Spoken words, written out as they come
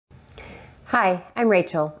Hi, I'm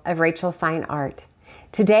Rachel of Rachel Fine Art.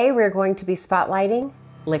 Today we're going to be spotlighting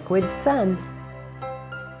Liquid Sun.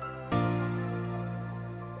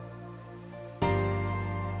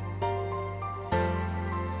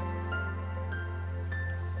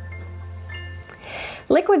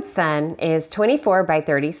 Liquid Sun is 24 by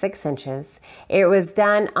 36 inches. It was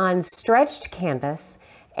done on stretched canvas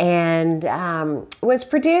and was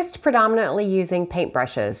produced predominantly using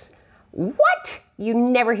paintbrushes. What? You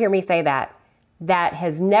never hear me say that. That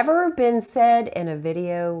has never been said in a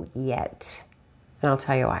video yet. And I'll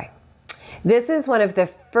tell you why. This is one of the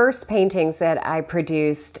first paintings that I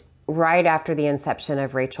produced right after the inception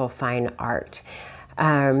of Rachel Fine Art.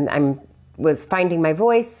 I was finding my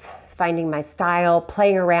voice, finding my style,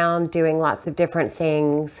 playing around, doing lots of different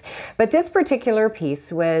things. But this particular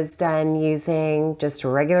piece was done using just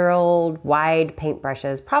regular old wide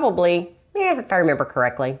paintbrushes, probably, if I remember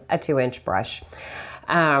correctly, a 2-inch brush.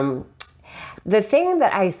 The thing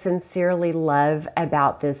that I sincerely love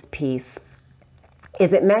about this piece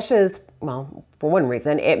is it meshes, well, for one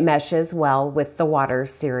reason, it meshes well with the water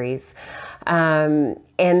series. And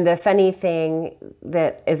the funny thing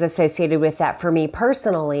that is associated with that for me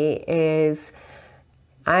personally is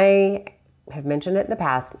I have mentioned it in the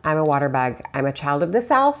past, I'm a water bug. I'm a child of the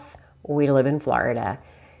South. We live in Florida.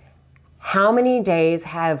 How many days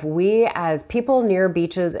have we as people near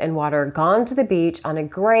beaches and water gone to the beach on a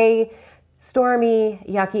gray, stormy,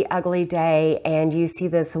 yucky, ugly day, and you see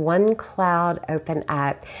this one cloud open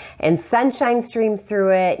up and sunshine streams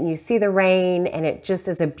through it and you see the rain and it just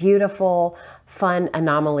is a beautiful, fun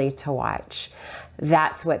anomaly to watch.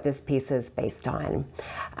 That's what this piece is based on.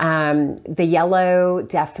 The yellow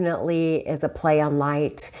definitely is a play on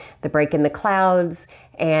light, the break in the clouds,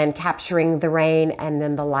 and capturing the rain and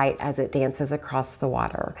then the light as it dances across the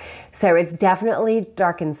water. So it's definitely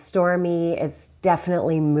dark and stormy. It's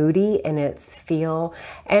definitely moody in its feel.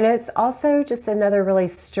 And it's also just another really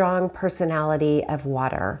strong personality of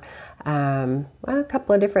water. Well, a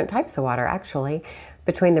couple of different types of water actually,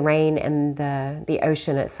 between the rain and the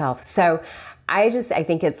ocean itself. So I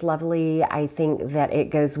think it's lovely. I think that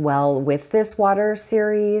it goes well with this water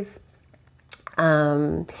series.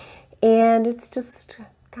 And it's just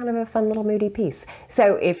kind of a fun little moody piece.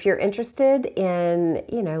 So if you're interested in,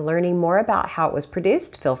 learning more about how it was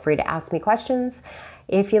produced, feel free to ask me questions.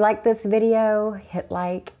 If you like this video, hit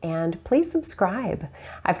like and please subscribe.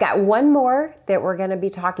 I've got one more that we're going to be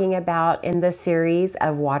talking about in this series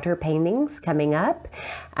of water paintings coming up.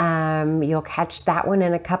 You'll catch that one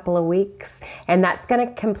in a couple of weeks, and that's going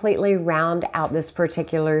to completely round out this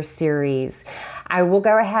particular series. I will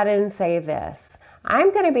go ahead and say this.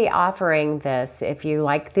 I'm going to be offering this, if you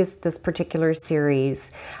like this particular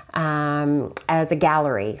series, as a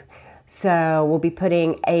gallery. So we'll be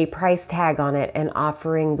putting a price tag on it and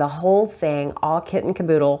offering the whole thing, all kit and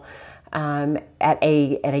caboodle, at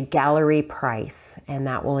a gallery price, and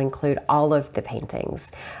that will include all of the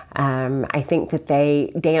paintings. I think that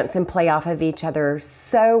they dance and play off of each other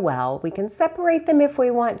so well. We can separate them if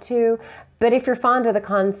we want to, but if you're fond of the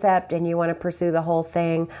concept and you want to pursue the whole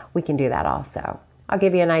thing, we can do that also. I'll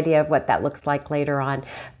give you an idea of what that looks like later on.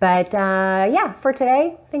 But yeah, for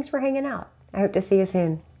today, thanks for hanging out. I hope to see you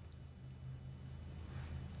soon.